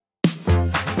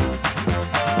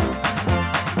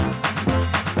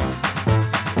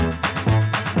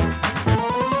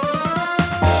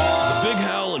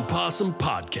Possum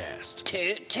Podcast.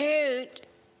 Toot toot.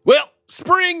 Well,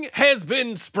 spring has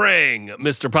been sprang,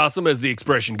 Mr. Possum, as the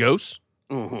expression goes.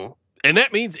 Mm-hmm. And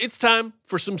that means it's time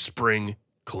for some spring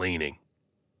cleaning.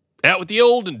 Out with the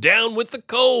old and down with the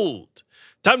cold.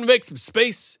 Time to make some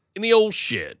space in the old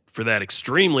shed for that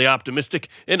extremely optimistic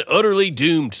and utterly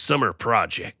doomed summer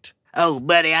project. Oh,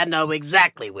 buddy, I know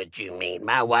exactly what you mean.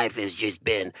 My wife has just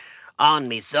been on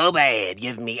me so bad,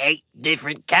 giving me 8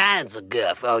 different kinds of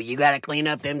guff. Oh, you gotta clean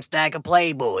up them stack of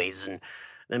Playboys and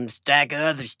them stack of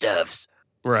other stuffs.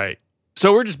 Right.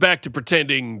 So we're just back to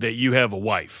pretending that you have a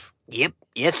wife. Yep,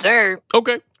 yes, sir.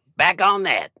 Okay. Back on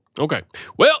that. Okay.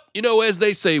 Well, you know, as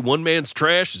they say, one man's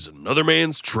trash is another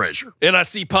man's treasure. And I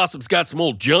see Possum's got some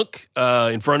old junk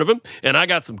in front of him, and I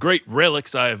got some great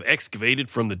relics I have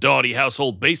excavated from the Doughty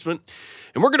household basement.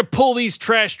 And we're going to pull these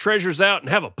trash treasures out and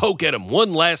have a poke at them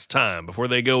one last time before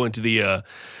they go into the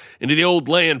old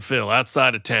landfill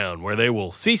outside of town, where they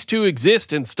will cease to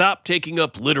exist and stop taking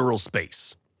up literal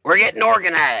space. We're getting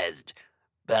organized.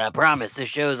 But I promise this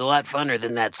show is a lot funner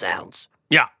than that sounds.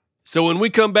 Yeah. So when we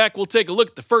come back, we'll take a look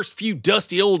at the first few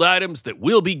dusty old items that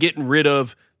we'll be getting rid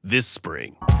of this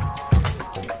spring.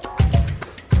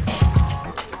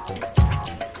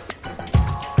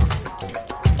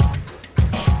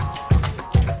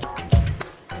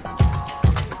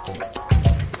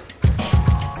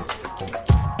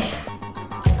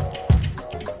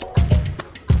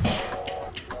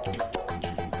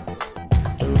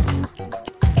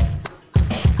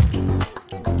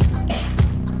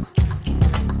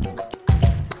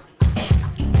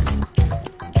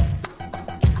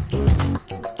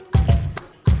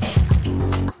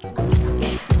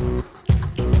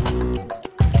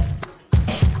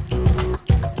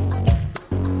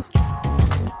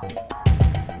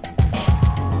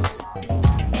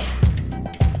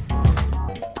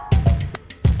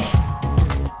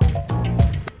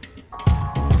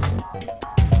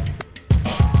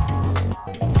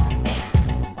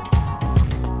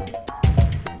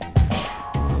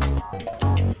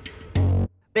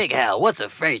 Big Hal, what's the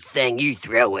first thing you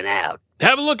throwing out?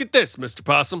 Have a look at this, Mr.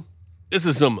 Possum. This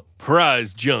is some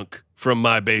prize junk from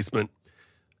my basement.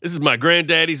 This is my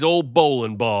granddaddy's old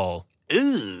bowling ball.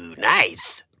 Ooh,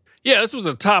 nice. Yeah, this was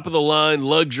a top-of-the-line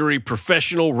luxury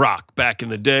professional rock back in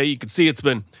the day. You can see it's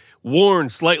been worn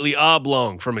slightly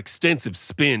oblong from extensive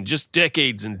spin, just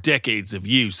decades and decades of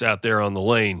use out there on the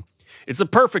lane. It's a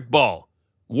perfect ball,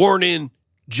 worn in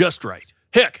just right.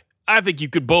 Heck, I think you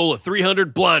could bowl a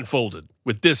 300 blindfolded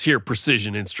with this here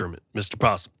precision instrument, Mr.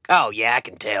 Possum. Oh, yeah, I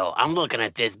can tell. I'm looking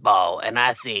at this ball, and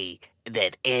I see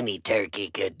that any turkey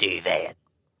could do that.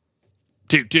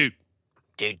 Toot, toot.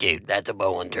 Toot, toot, that's a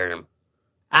bowling term.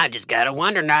 I just gotta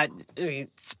wonder,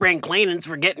 spring cleanings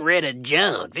for getting rid of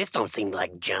junk. This don't seem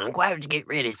like junk. Why would you get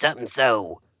rid of something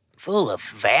so full of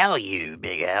value,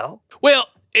 Big Al? Well,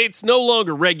 it's no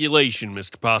longer regulation,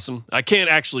 Mr. Possum. I can't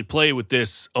actually play with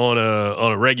this on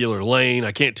a regular lane.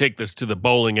 I can't take this to the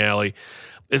bowling alley.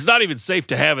 It's not even safe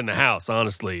to have in the house,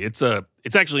 honestly. It's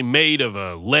actually made of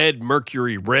a lead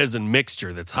mercury resin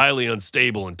mixture that's highly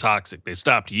unstable and toxic. They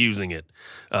stopped using it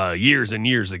years and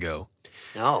years ago.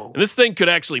 No. And this thing could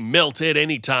actually melt at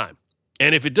any time.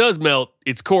 And if it does melt,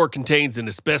 its core contains an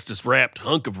asbestos-wrapped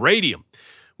hunk of radium,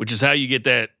 which is how you get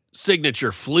that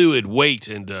signature fluid weight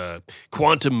and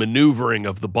quantum maneuvering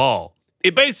of the ball.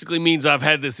 It basically means I've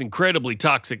had this incredibly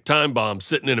toxic time bomb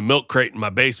sitting in a milk crate in my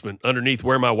basement underneath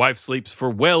where my wife sleeps for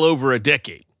well over a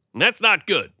decade. And that's not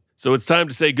good. So it's time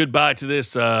to say goodbye to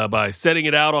this by setting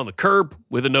it out on the curb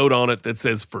with a note on it that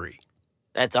says free.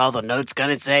 That's all the note's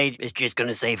gonna say? It's just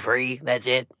gonna say free? That's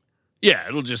it? Yeah,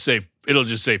 it'll just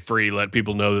say free, let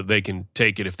people know that they can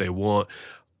take it if they want.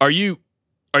 Are you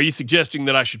suggesting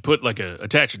that I should put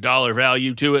attach a dollar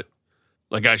value to it?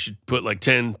 Like I should put like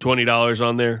 $10, $20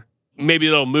 on there? Maybe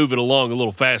that'll move it along a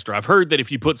little faster. I've heard that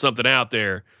if you put something out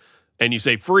there and you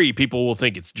say free, people will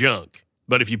think it's junk.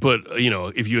 But if you put,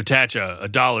 if you attach a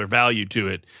dollar value to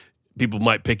it, people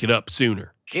might pick it up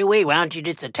sooner. Chewie, why don't you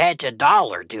just attach a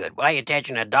dollar to it? Why are you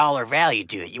attaching a dollar value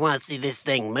to it? You want to see this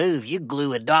thing move, you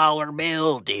glue a dollar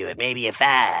bill to it, maybe a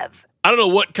 5. I don't know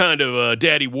what kind of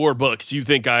daddy warbucks you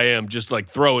think I am, just like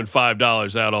throwing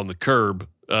 $5 out on the curb,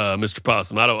 Mr.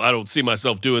 Possum. I don't see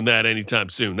myself doing that anytime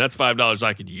soon. That's $5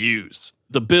 I could use.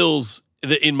 The bills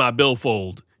in my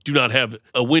billfold do not have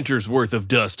a winter's worth of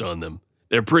dust on them.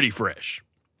 They're pretty fresh.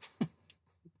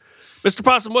 Mr.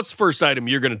 Possum, what's the first item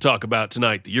you're going to talk about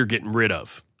tonight that you're getting rid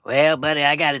of? Well, buddy,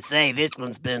 I gotta say, this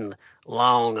one's been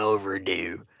long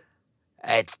overdue.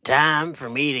 It's time for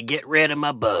me to get rid of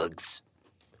my bugs.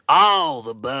 All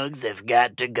the bugs have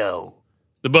got to go.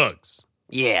 The bugs?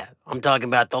 Yeah, I'm talking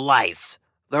about the lice,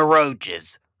 the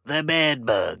roaches, the bed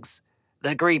bugs,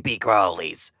 the creepy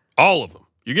crawlies, All of them.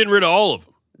 You're getting rid of all of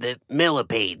them. the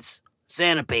millipedes,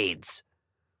 centipedes,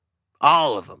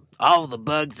 all of them. All the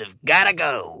bugs have gotta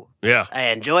go. Yeah. I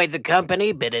enjoyed the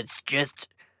company, but it's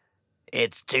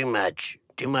too much.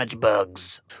 Too much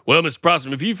bugs. Well, Mr.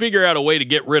 Possum, if you figure out a way to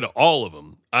get rid of all of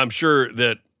them, I'm sure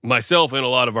that myself and a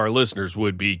lot of our listeners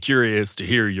would be curious to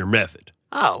hear your method.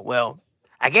 Oh, well,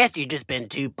 I guess you've just been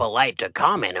too polite to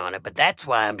comment on it, but that's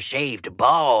why I'm shaved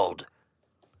bald.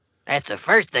 That's the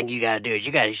first thing you gotta do is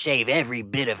you gotta shave every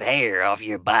bit of hair off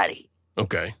your body.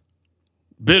 Okay.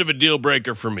 Bit of a deal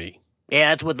breaker for me. Yeah,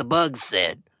 that's what the bugs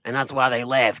said, and that's why they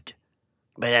left.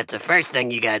 But that's the first thing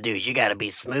you gotta do is you gotta be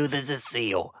smooth as a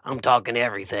seal. I'm talking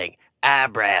everything.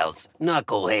 Eyebrows,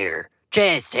 knuckle hair,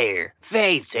 chest hair,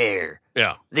 face hair.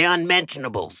 Yeah. The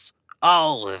unmentionables.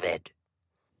 All of it.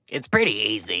 It's pretty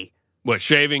easy. What,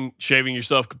 shaving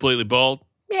yourself completely bald?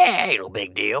 Yeah, ain't no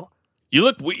big deal. You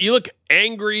look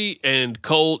angry and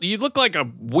cold. You look like a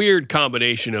weird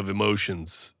combination of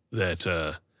emotions that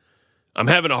I'm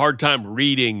having a hard time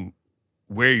reading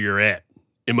where you're at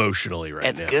emotionally right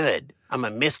now. That's good. I'm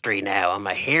a mystery now. I'm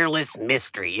a hairless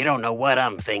mystery. You don't know what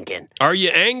I'm thinking. Are you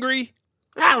angry?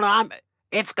 I don't know.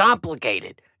 It's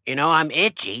complicated. You know, I'm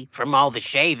itchy from all the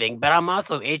shaving, but I'm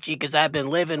also itchy because I've been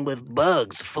living with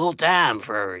bugs full time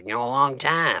for, a long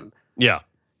time. Yeah.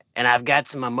 And I've got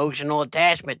some emotional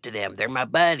attachment to them. They're my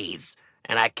buddies.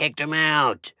 And I kicked them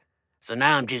out. So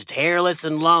now I'm just hairless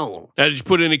and lone. Now, did you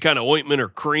put any kind of ointment or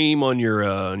cream on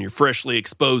your freshly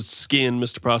exposed skin,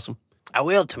 Mr. Possum? I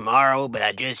will tomorrow, but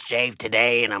I just shaved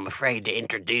today and I'm afraid to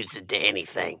introduce it to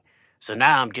anything. So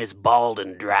now I'm just bald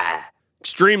and dry.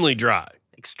 Extremely dry.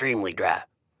 Extremely dry.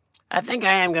 I think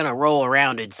I am going to roll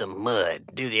around in some mud,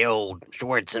 do the old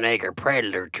Schwarzenegger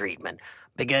Predator treatment,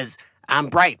 because I'm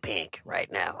bright pink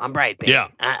right now. I'm bright pink. Yeah.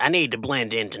 I need to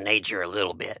blend into nature a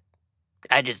little bit.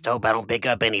 I just hope I don't pick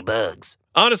up any bugs.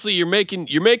 Honestly, you're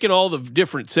making all the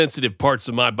different sensitive parts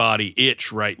of my body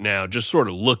itch right now, just sort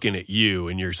of looking at you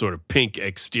and your sort of pink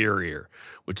exterior,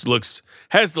 which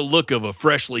has the look of a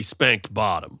freshly spanked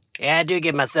bottom. Yeah, I do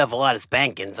give myself a lot of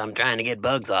spankings. I'm trying to get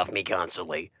bugs off me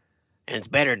constantly. And it's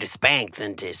better to spank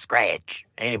than to scratch.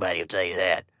 Anybody will tell you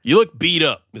that. You look beat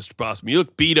up, Mr. Possum. You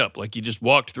look beat up like you just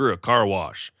walked through a car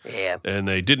wash. Yeah. And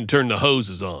they didn't turn the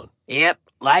hoses on. Yep,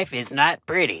 life is not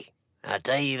pretty. I'll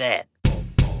tell you that.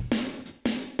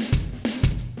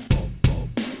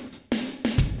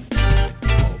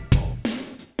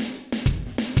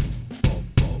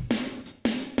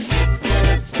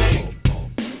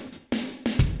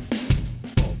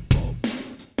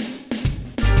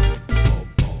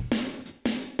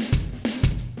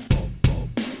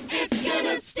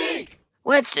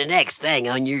 What's the next thing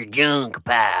on your junk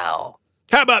pile?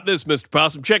 How about this, Mr.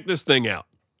 Possum? Check this thing out.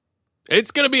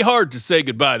 It's going to be hard to say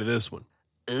goodbye to this one.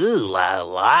 Ooh la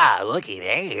la, looky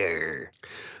there.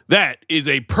 That is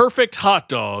a perfect hot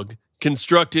dog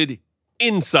constructed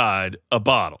inside a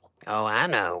bottle. Oh, I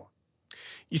know.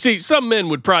 You see, some men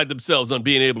would pride themselves on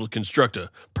being able to construct a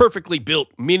perfectly built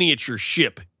miniature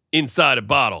ship inside a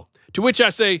bottle, to which I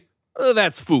say, oh,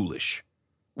 that's foolish.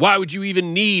 Why would you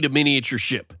even need a miniature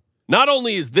ship? Not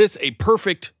only is this a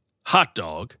perfect hot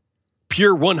dog,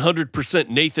 pure 100%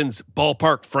 Nathan's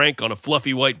Ballpark Frank on a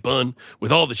fluffy white bun with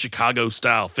all the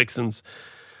Chicago-style fixins,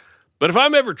 but if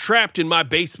I'm ever trapped in my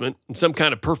basement in some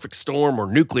kind of perfect storm or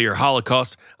nuclear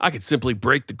holocaust, I could simply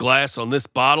break the glass on this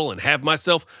bottle and have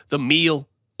myself the meal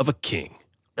of a king.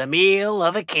 The meal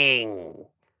of a king.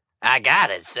 I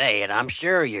gotta say it, I'm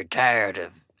sure you're tired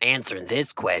of answering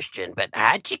this question, but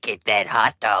how'd you get that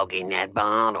hot dog in that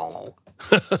bottle?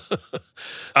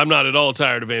 I'm not at all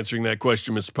tired of answering that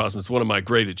question, Mr. Possum. It's one of my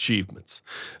great achievements.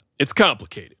 It's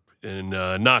complicated and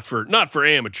not for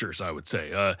amateurs, I would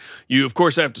say. You, of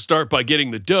course, have to start by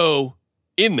getting the dough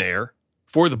in there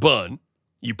for the bun.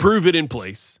 You prove it in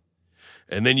place,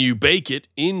 and then you bake it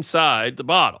inside the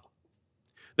bottle.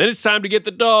 Then it's time to get the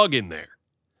dog in there.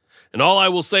 And all I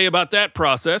will say about that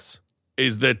process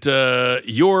is that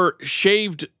your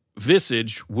shaved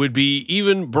visage would be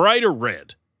even brighter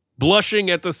red, blushing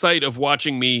at the sight of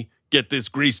watching me get this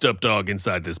greased-up dog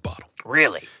inside this bottle.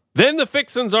 Really? Then the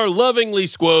fixins are lovingly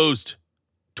squozed,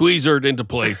 tweezered into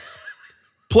place,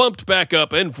 plumped back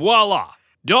up, and voila!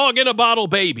 Dog in a bottle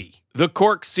baby. The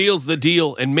cork seals the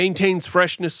deal and maintains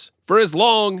freshness for as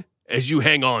long as you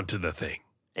hang on to the thing.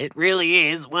 It really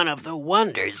is one of the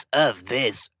wonders of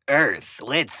this earth.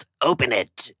 Let's open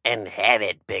it and have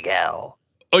it, Big Al.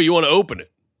 Oh, you want to open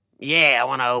it? Yeah, I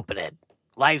want to open it.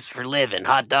 Life's for living.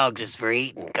 Hot dogs is for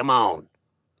eating. Come on.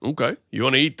 Okay. You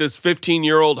want to eat this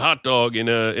 15-year-old hot dog in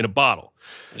a bottle?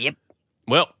 Yep.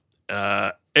 Well,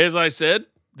 as I said,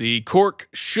 The cork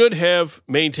should have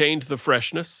maintained the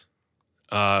freshness.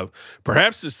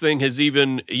 Perhaps this thing has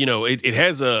even, it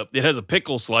has a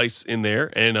pickle slice in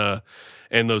there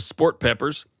and those sport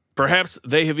peppers. Perhaps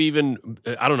they have even,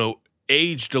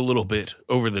 aged a little bit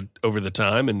over the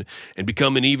time and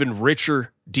become an even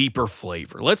richer, deeper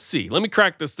flavor. Let's see. Let me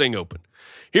crack this thing open.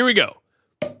 Here we go.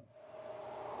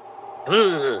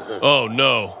 Oh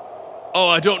no. Oh,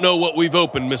 I don't know what we've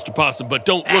opened, Mr. Possum, but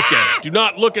don't look at it.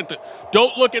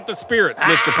 Don't look at the spirits,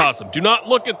 Mr. Possum. Do not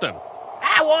look at them.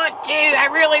 I want to. I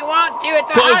really want to.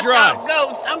 It's a Close your hot eyes.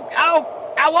 dog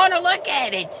ghost. I want to look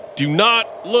at it. Do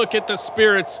not look at the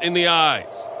spirits in the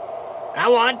eyes. I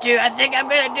want to. I think I'm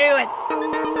going to do it.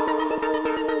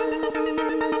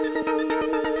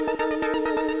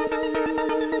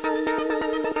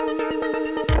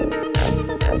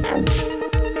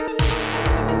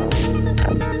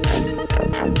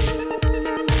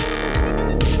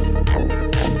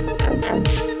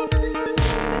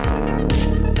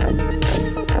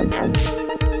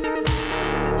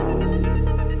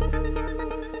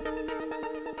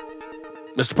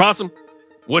 Mr. Possum,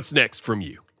 what's next from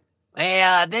you?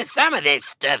 Well, some of this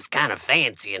stuff's kind of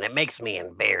fancy, and it makes me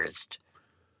embarrassed.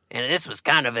 And this was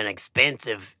kind of an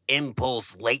expensive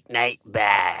impulse late-night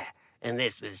buy. And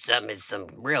this was some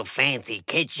real fancy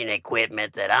kitchen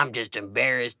equipment that I'm just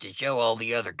embarrassed to show all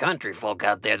the other country folk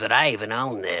out there that I even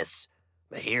own this.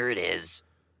 But here it is.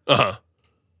 Uh-huh.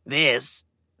 This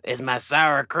is my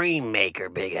sour cream maker,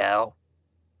 Big Al.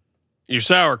 Your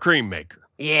sour cream maker.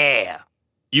 Yeah.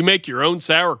 You make your own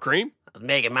sour cream? I was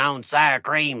making my own sour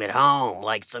cream at home,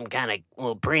 like some kind of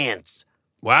little prince.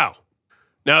 Wow.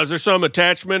 Now, is there some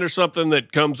attachment or something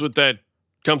that comes with that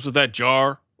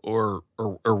jar or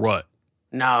what?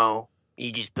 No,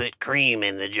 you just put cream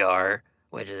in the jar,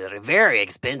 which is a very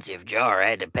expensive jar.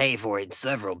 I had to pay for it in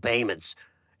several payments.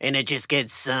 And it just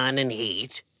gets sun and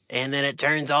heat, and then it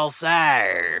turns all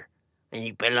sour. And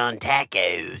you put it on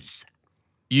tacos.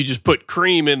 You just put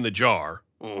cream in the jar.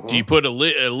 Mm-hmm. Do you put a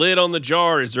lid on the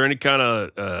jar? Is there any kind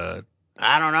of...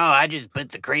 I don't know. I just put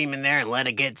the cream in there and let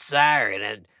it get sour.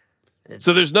 And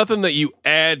So there's nothing that you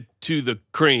add to the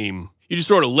cream. You just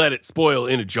sort of let it spoil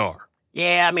in a jar.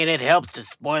 Yeah, I mean, it helps to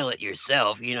spoil it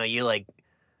yourself. You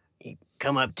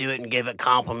come up to it and give it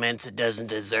compliments it doesn't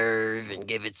deserve and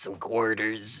give it some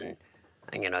quarters and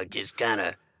just kind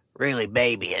of really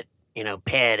baby it,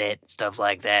 pet it, stuff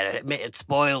like that. It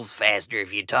spoils faster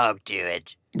if you talk to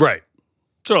it. Right.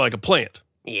 Sort of like a plant.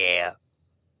 Yeah.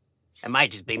 It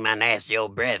might just be my nasty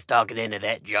old breath talking into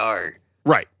that jar.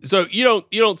 Right. So you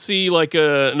don't see like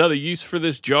another use for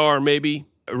this jar maybe?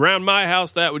 Around my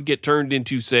house, that would get turned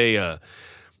into, say,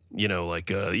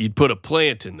 you'd put a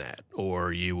plant in that,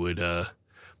 or you would,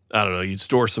 you'd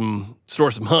store some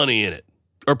honey in it,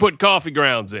 or put coffee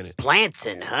grounds in it. Plants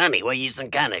and honey? What, you some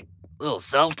kind of little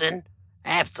sultan?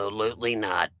 Absolutely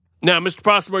not. Now, Mr.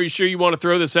 Possum, are you sure you want to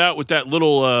throw this out with that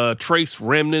little trace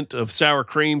remnant of sour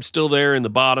cream still there in the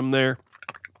bottom there?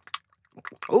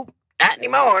 Oh, not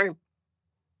anymore.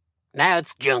 Now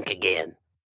it's junk again.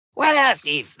 What else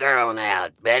you throwing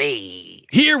out, Betty?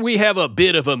 Here we have a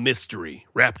bit of a mystery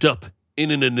wrapped up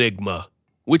in an enigma,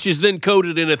 which is then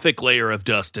coated in a thick layer of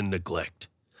dust and neglect.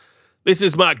 This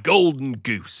is my golden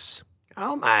goose.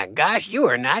 Oh my gosh, you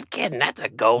are not kidding. That's a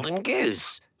golden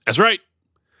goose. That's right.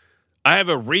 I have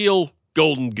a real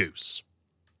golden goose.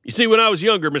 You see, when I was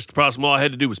younger, Mr. Possum, all I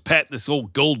had to do was pat this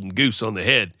old golden goose on the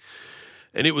head,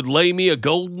 and it would lay me a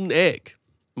golden egg.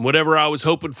 And whatever I was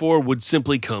hoping for would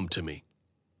simply come to me.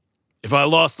 If I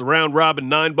lost the round-robin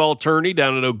 9-ball tourney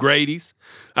down at O'Grady's,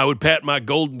 I would pat my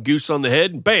golden goose on the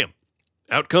head, and bam,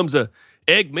 out comes a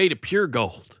egg made of pure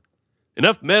gold.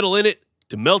 Enough metal in it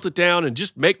to melt it down and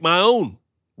just make my own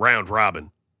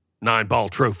round-robin 9-ball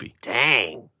trophy.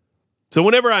 Dang. So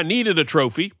whenever I needed a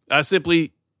trophy, I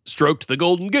simply stroked the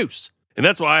golden goose. And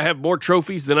that's why I have more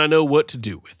trophies than I know what to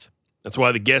do with. That's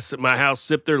why the guests at my house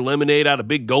sip their lemonade out of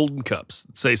big golden cups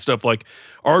that say stuff like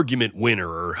argument winner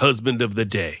or husband of the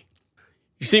day.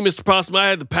 You see, Mr. Possum, I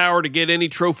had the power to get any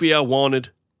trophy I wanted,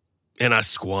 and I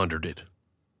squandered it.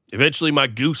 Eventually, my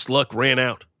goose luck ran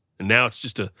out, and now it's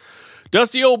just a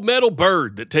dusty old metal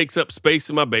bird that takes up space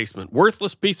in my basement.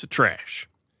 Worthless piece of trash.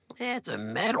 It's a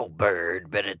metal bird,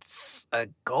 but it's a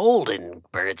golden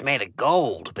bird. It's made of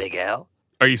gold, Big Al.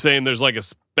 Are you saying there's like a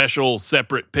special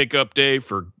separate pickup day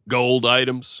for gold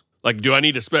items? Like, do I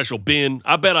need a special bin?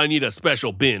 I bet I need a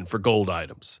special bin for gold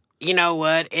items. You know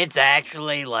what? It's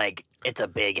actually it's a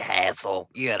big hassle.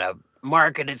 You gotta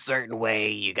market it a certain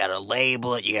way. You gotta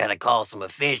label it. You gotta call some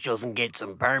officials and get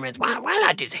some permits. Why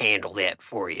not just handle that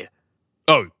for you?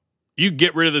 Oh, you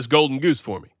get rid of this golden goose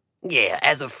for me. Yeah,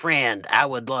 as a friend, I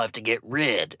would love to get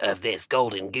rid of this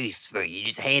golden goose for you.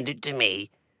 Just hand it to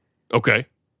me, Okay.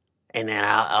 and then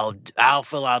I'll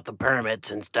fill out the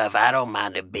permits and stuff. I don't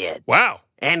mind a bit. Wow.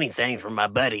 Anything for my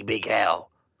buddy Big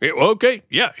Hal. Yeah, well, okay.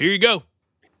 Yeah, here you go.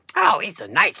 Oh, he's a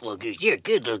nice little goose. You're a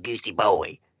good little goosey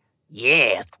boy.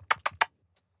 Yes.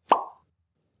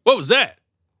 What was that?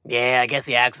 Yeah, I guess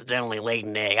he accidentally laid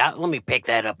an egg. Let me pick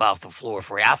that up off the floor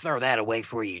for you. I'll throw that away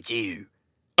for you, too.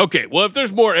 Okay, well, if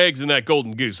there's more eggs in that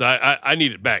golden goose, I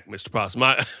need it back, Mr. Possum.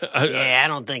 Yeah, I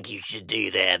don't think you should do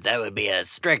that. That would be a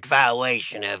strict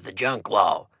violation of the junk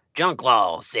law. Junk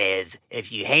law says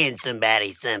if you hand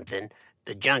somebody something,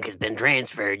 the junk has been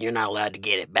transferred, you're not allowed to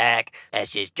get it back. That's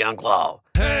just junk law.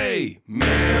 Hey,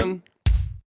 man.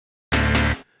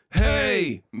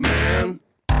 Hey, man.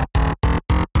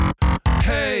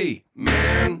 Hey,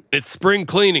 man. It's spring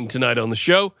cleaning tonight on the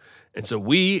show, and so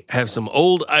we have some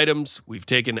old items we've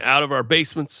taken out of our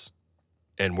basements,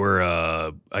 and we're,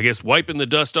 I guess, wiping the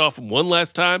dust off them one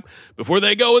last time before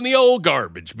they go in the old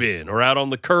garbage bin or out on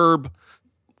the curb,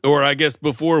 or I guess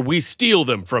before we steal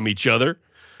them from each other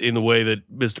in the way that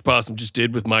Mr. Possum just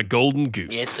did with my golden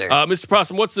goose. Yes, sir. Mr.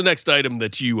 Possum, what's the next item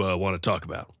that you want to talk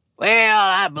about? Well,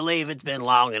 I believe it's been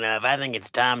long enough. I think it's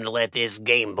time to let this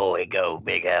Game Boy go,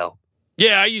 Big Al.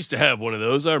 Yeah, I used to have one of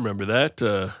those. I remember that.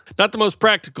 Not the most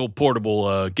practical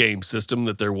portable game system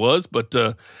that there was, but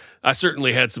I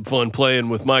certainly had some fun playing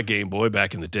with my Game Boy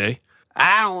back in the day.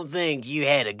 I don't think you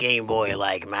had a Game Boy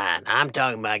like mine. I'm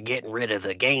talking about getting rid of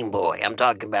the Game Boy. I'm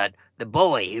talking about the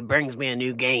boy who brings me a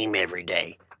new game every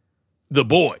day. The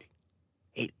boy.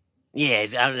 Yeah,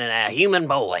 he's a human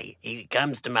boy. He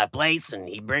comes to my place and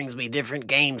he brings me different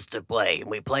games to play. And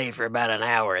we play for about an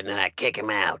hour and then I kick him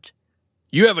out.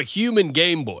 You have a human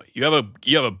Game Boy. You have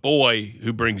a boy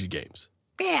who brings you games.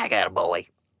 Yeah, I got a boy.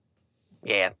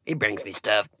 Yeah, he brings me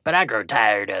stuff, but I grow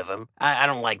tired of him. I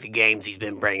don't like the games he's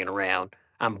been bringing around.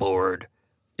 I'm bored.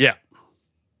 Yeah.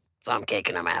 So I'm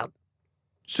kicking him out.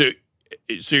 So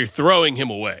you're throwing him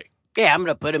away. Yeah, I'm going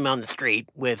to put him on the street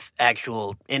with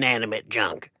actual inanimate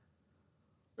junk.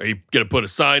 Are you going to put a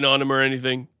sign on him or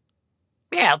anything?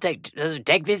 Yeah, I'll take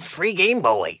this free Game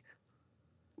Boy.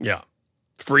 Yeah.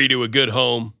 Free to a good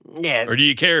home. Yeah. Or do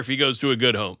you care if he goes to a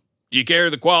good home? Do you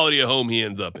care the quality of home he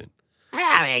ends up in?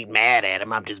 I ain't mad at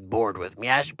him. I'm just bored with him.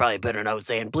 Yeah, I should probably put a note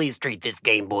saying, please treat this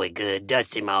Game Boy good.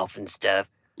 Dust him off and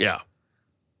stuff. Yeah.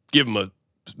 Give him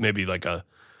maybe like a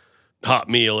hot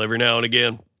meal every now and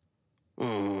again.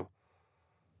 Mm.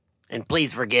 And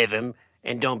please forgive him.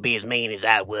 And don't be as mean as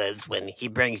I was when he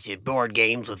brings you board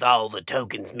games with all the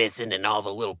tokens missing and all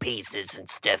the little pieces and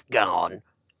stuff gone.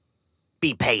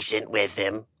 Be patient with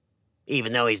him,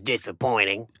 even though he's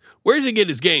disappointing. Where does he get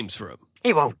his games from?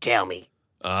 He won't tell me.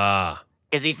 Ah.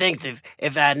 Because he thinks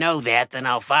if I know that, then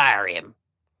I'll fire him.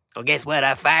 Well, guess what?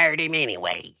 I fired him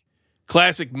anyway.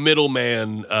 Classic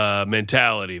middleman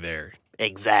mentality there.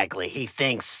 Exactly. He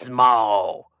thinks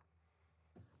small.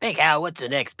 Big Al, what's the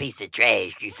next piece of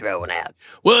trash you throwing out?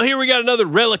 Well, here we got another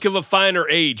relic of a finer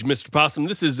age, Mr. Possum.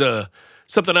 This is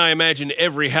something I imagine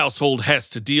every household has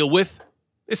to deal with.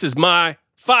 This is my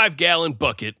 5-gallon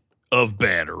bucket of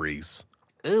batteries.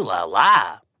 Ooh la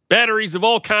la. Batteries of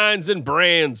all kinds and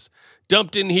brands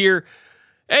dumped in here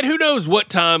at who knows what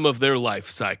time of their life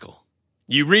cycle.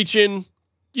 You reach in,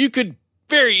 you could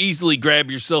very easily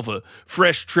grab yourself a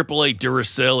fresh AAA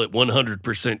Duracell at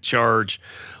 100% charge,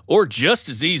 or just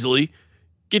as easily,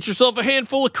 get yourself a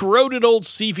handful of corroded old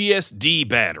CVS-D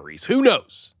batteries. Who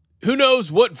knows? Who knows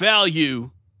what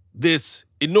value this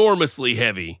enormously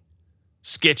heavy,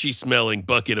 sketchy-smelling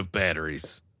bucket of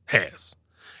batteries has?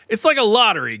 It's like a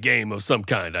lottery game of some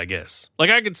kind, I guess. Like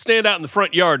I could stand out in the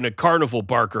front yard in a carnival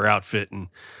barker outfit and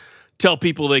tell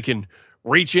people they can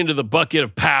reach into the bucket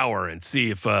of power and see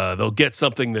if they'll get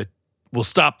something that will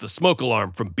stop the smoke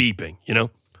alarm from beeping, you know?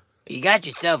 You got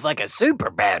yourself like a super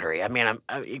battery. I mean,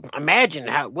 imagine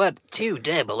what 2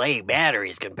 AA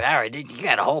batteries can power. You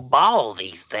got a whole ball of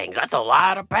these things. That's a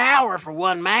lot of power for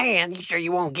one man. You sure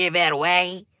you won't give that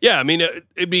away? Yeah, I mean,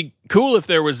 it'd be cool if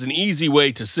there was an easy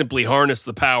way to simply harness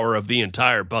the power of the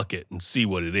entire bucket and see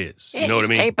what it is. Yeah, you know what I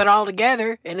mean? Tape it all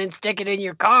together and then stick it in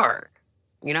your car.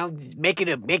 You know, make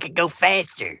it go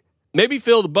faster. Maybe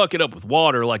fill the bucket up with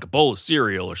water like a bowl of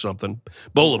cereal or something.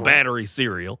 Bowl of battery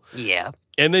cereal. Yeah.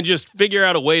 And then just figure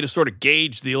out a way to sort of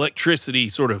gauge the electricity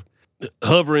sort of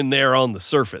hovering there on the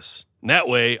surface. And that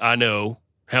way I know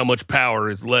how much power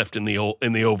is left in the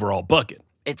overall bucket.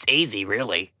 It's easy,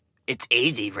 really.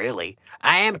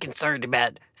 I am concerned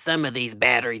about some of these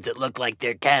batteries that look like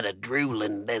they're kind of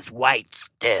drooling this white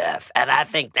stuff. And I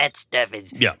think that stuff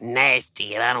is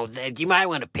nasty. And you might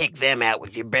want to pick them out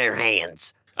with your bare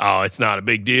hands. Oh, it's not a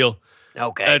big deal.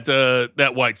 Okay.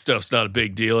 That white stuff's not a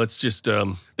big deal. It's just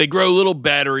they grow little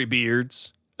battery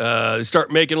beards. They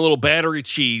start making a little battery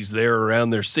cheese there around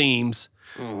their seams,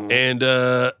 and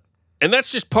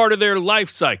that's just part of their life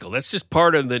cycle. That's just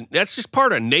part of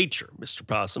nature, Mr.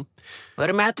 Possum. Put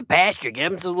 'em out to pasture.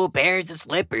 Give 'em some little pairs of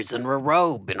slippers and a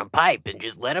robe and a pipe, and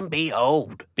just let 'em be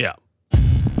old. Yeah.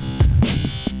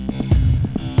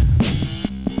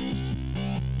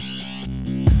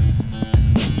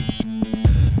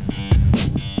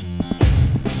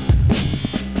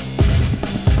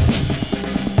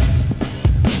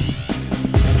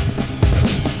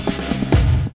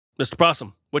 Mr.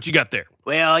 Possum, what you got there?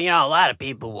 Well, a lot of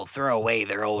people will throw away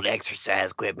their old exercise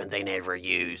equipment they never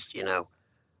used,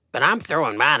 But I'm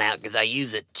throwing mine out because I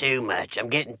use it too much. I'm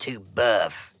getting too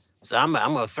buff. So I'm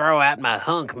going to throw out my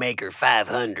Hunk Maker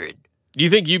 500. You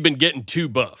think you've been getting too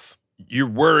buff? You're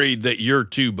worried that you're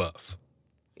too buff?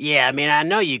 Yeah, I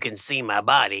know you can see my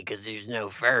body because there's no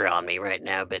fur on me right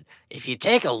now, but if you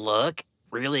take a look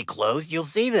really close, you'll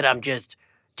see that I'm just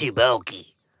too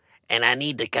bulky, and I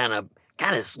need to kind of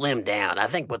slim down. I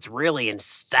think what's really in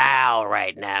style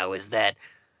right now is that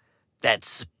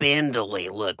spindly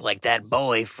look, like that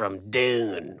boy from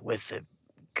Dune with the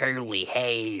curly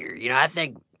hair. I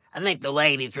think the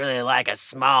ladies really like a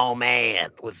small man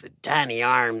with the tiny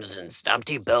arms and stuff. I'm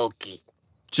too bulky.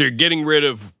 So you're getting rid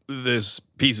of this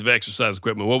piece of exercise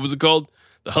equipment. What was it called?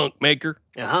 The Hunk Maker?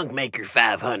 The Hunk Maker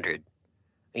 500.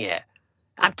 Yeah.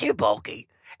 I'm too bulky.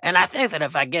 And I think that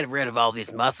if I get rid of all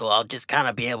this muscle, I'll just kind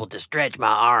of be able to stretch my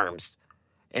arms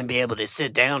and be able to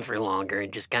sit down for longer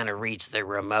and just kind of reach the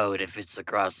remote if it's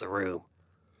across the room.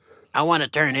 I want to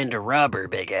turn into rubber,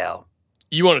 Big Al.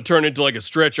 You want to turn into like a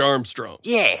Stretch Armstrong?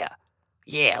 Yeah.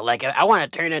 Yeah, I want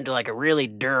to turn into like a really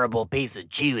durable piece of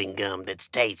chewing gum that's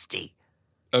tasty.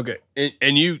 Okay,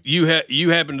 and you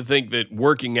happen to think that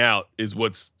working out is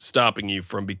what's stopping you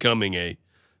from becoming a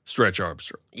Stretch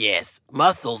Armstrong? Yes,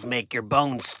 muscles make your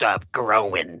bones stop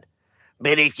growing.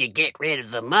 But if you get rid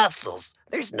of the muscles,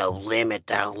 there's no limit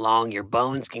to how long your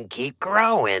bones can keep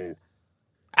growing.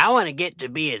 I want to get to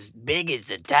be as big as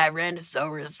the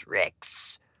Tyrannosaurus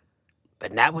Rex.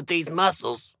 But not with these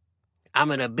muscles. I'm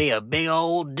going to be a big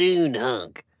old dune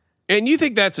hunk. And you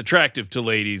think that's attractive to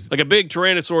ladies? Like a big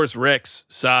Tyrannosaurus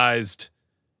Rex-sized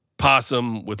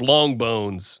possum with long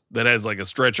bones that has like a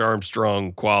Stretch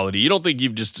Armstrong quality. You don't think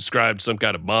you've just described some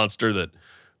kind of monster that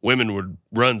women would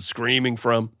run screaming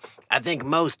from? I think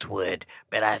most would,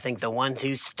 but I think the ones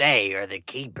who stay are the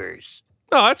keepers.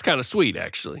 Oh, that's kind of sweet,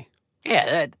 actually.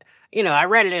 Yeah, I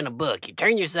read it in a book. You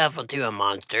turn yourself into a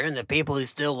monster, and the people who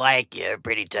still like you are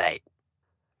pretty tight.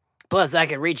 Plus, I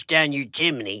can reach down your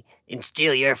chimney and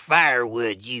steal your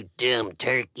firewood, you dumb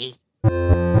turkey.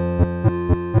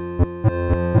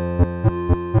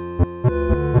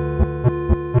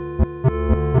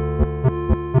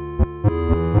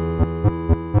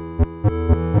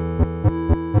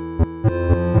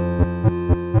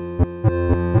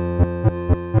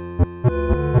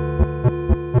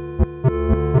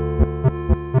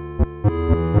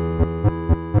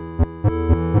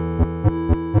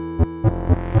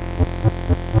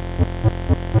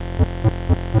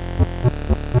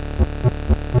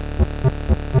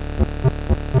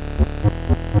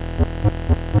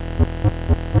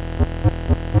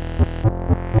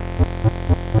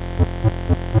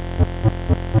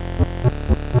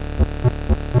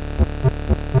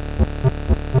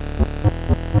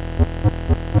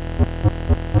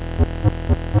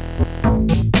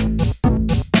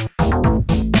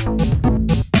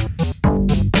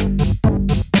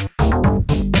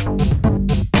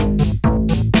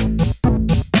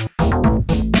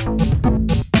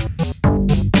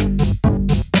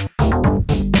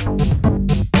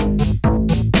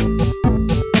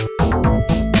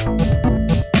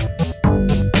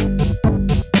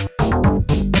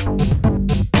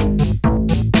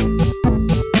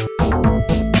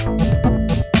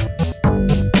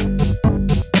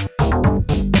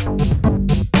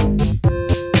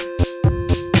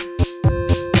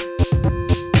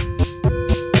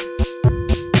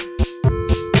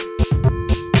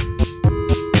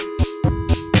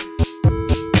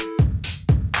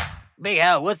 Big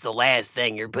Al, what's the last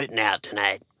thing you're putting out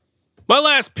tonight? My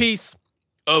last piece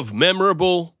of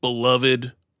memorable,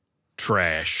 beloved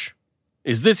trash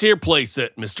is this here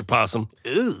playset, Mr. Possum.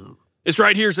 Ooh. This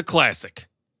right here's a classic.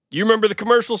 You remember the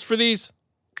commercials for these?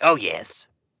 Oh, yes.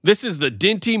 This is the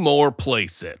Dinty Moore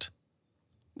playset.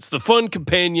 It's the fun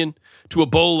companion to a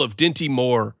bowl of Dinty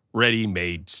Moore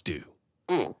ready-made stew.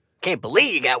 Can't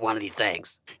believe you got one of these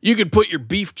things. You could put your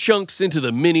beef chunks into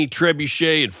the mini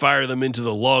trebuchet and fire them into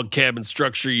the log cabin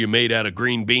structure you made out of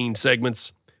green bean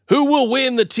segments. Who will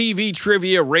win the TV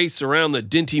trivia race around the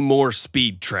Dinty Moore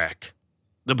speed track?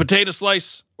 The potato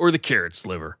slice or the carrot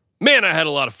sliver? Man, I had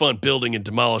a lot of fun building and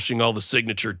demolishing all the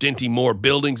signature Dinty Moore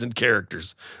buildings and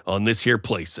characters on this here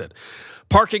playset.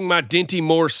 Parking my Dinty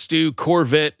Moore Stew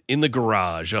Corvette in the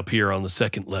garage up here on the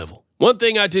second level. One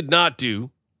thing I did not do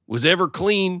was ever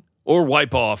clean or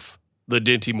wipe off the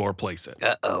Dinty Moore playset.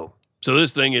 Uh-oh. So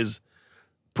this thing is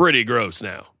pretty gross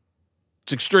now.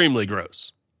 It's extremely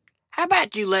gross. How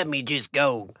about you let me just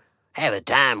go have a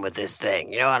time with this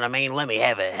thing? You know what I mean? Let me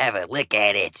have a lick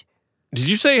at it. Did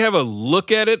you say have a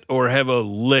look at it or have a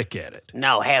lick at it?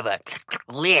 No, have a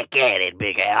lick at it,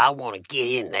 Big Al. I want to get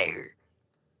in there.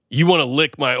 You want to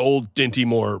lick my old Dinty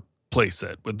Moore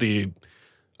playset with the,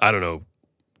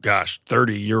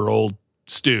 30-year-old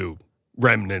stew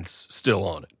remnants still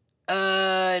on it.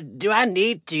 Do I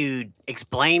need to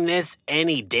explain this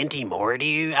any Dinty Moore to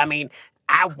you? I mean,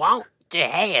 I want to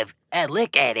have a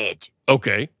lick at it.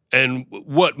 Okay, and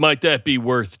what might that be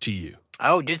worth to you?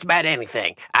 Oh, just about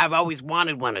anything. I've always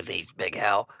wanted one of these, Big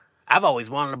Al. I've always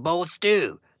wanted a bowl of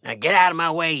stew. Now get out of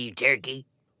my way, you turkey.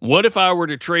 What if I were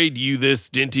to trade you this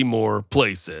Dinty Moore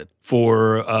playset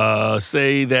for,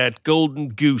 say, that golden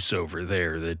goose over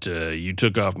there that you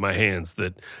took off my hands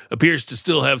that appears to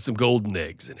still have some golden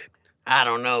eggs in it? I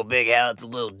don't know, Big Al. It's a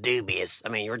little dubious. I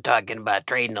mean, you're talking about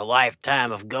trading a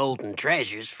lifetime of golden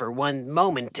treasures for one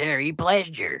momentary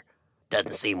pleasure.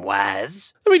 Doesn't seem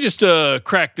wise. Let me just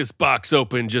crack this box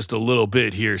open just a little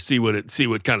bit here, see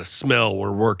what kind of smell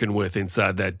we're working with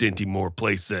inside that Dinty Moore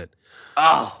playset.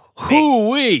 Oh,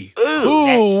 hoo-wee! Ooh,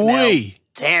 Hoo-wee! that smells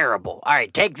terrible. All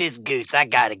right, take this goose. I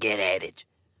gotta get at it.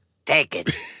 Take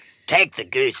it. Take the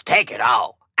goose. Take it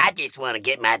all. I just want to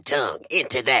get my tongue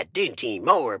into that Dinty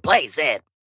Moore playset.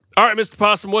 All right, Mr.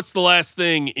 Possum, what's the last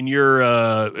thing in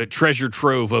your treasure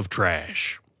trove of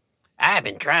trash? I've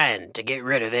been trying to get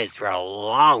rid of this for a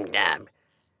long time,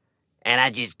 and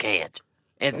I just can't.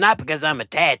 It's not because I'm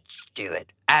attached to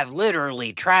it. I've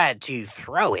literally tried to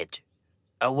throw it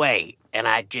away, and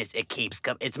it keeps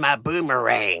coming. It's my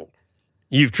boomerang.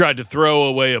 You've tried to throw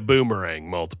away a boomerang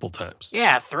multiple times.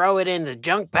 Yeah, throw it in the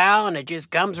junk pile, and it just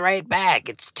comes right back.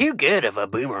 It's too good of a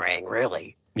boomerang,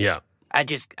 really. Yeah. I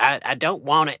don't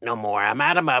want it no more. I'm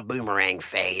out of my boomerang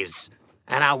phase,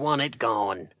 and I want it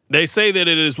gone. They say that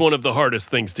it is one of the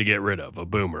hardest things to get rid of, a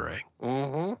boomerang.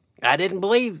 Mm-hmm. I didn't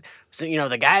believe. So,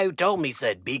 the guy who told me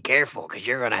said, be careful, because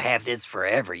you're going to have this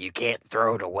forever. You can't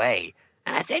throw it away.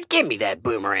 And I said, give me that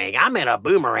boomerang. I'm in a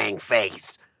boomerang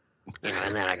phase.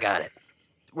 And then I got it.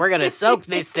 We're going to soak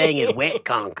this thing in wet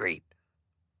concrete.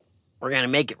 We're going to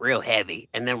make it real heavy,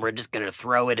 and then we're just going to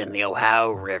throw it in the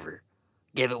Ohio River.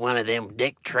 Give it one of them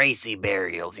Dick Tracy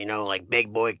burials, like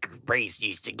Big Boy Caprice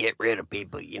used to get rid of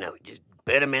people, just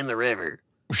put them in the river.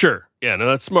 Sure. Yeah, no,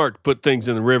 that's smart to put things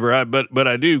in the river. But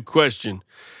I do question,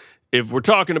 if we're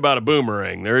talking about a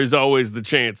boomerang, there is always the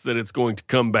chance that it's going to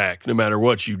come back no matter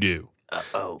what you do.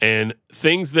 Uh-oh. And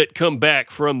things that come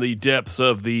back from the depths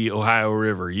of the Ohio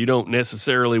River, you don't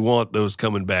necessarily want those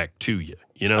coming back to you,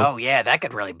 Oh, yeah, that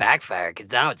could really backfire,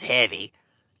 because now it's heavy.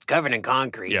 It's covered in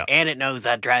concrete, and it knows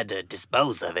I tried to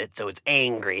dispose of it, so it's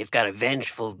angry. It's got a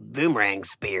vengeful boomerang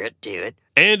spirit to it.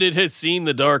 And it has seen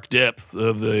the dark depths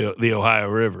of the Ohio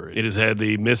River. It has had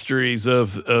the mysteries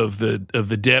of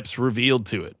the depths revealed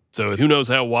to it. So who knows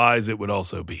how wise it would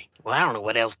also be. Well, I don't know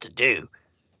what else to do.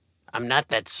 I'm not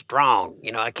that strong.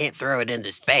 I can't throw it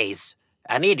into space.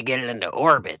 I need to get it into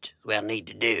orbit. That's what I need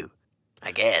to do,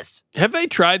 I guess. Have they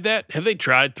tried that? Have they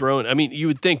tried throwing? I mean, you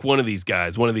would think one of these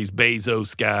guys, one of these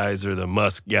Bezos guys or the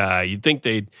Musk guy, you'd think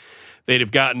they'd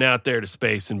have gotten out there to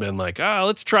space and been like,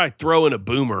 let's try throwing a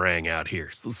boomerang out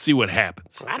here. So let's see what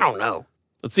happens. I don't know.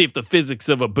 Let's see if the physics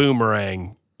of a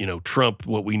boomerang, trump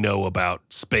what we know about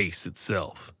space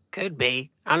itself. Could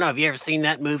be. I don't know. Have you ever seen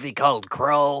that movie called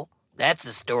Kroll? That's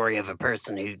the story of a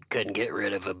person who couldn't get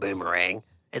rid of a boomerang.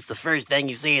 It's the first thing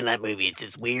you see in that movie. It's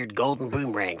this weird golden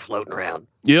boomerang floating around.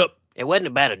 Yep. It wasn't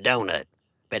about a donut,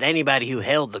 but anybody who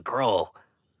held the Kroll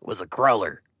was a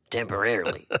crawler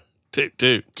temporarily. Toot,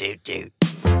 toot. Toot, toot. The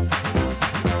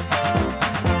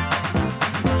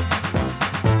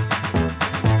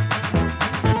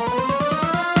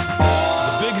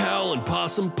Big Howell and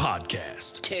Possum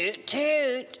Podcast. Toot,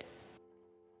 toot.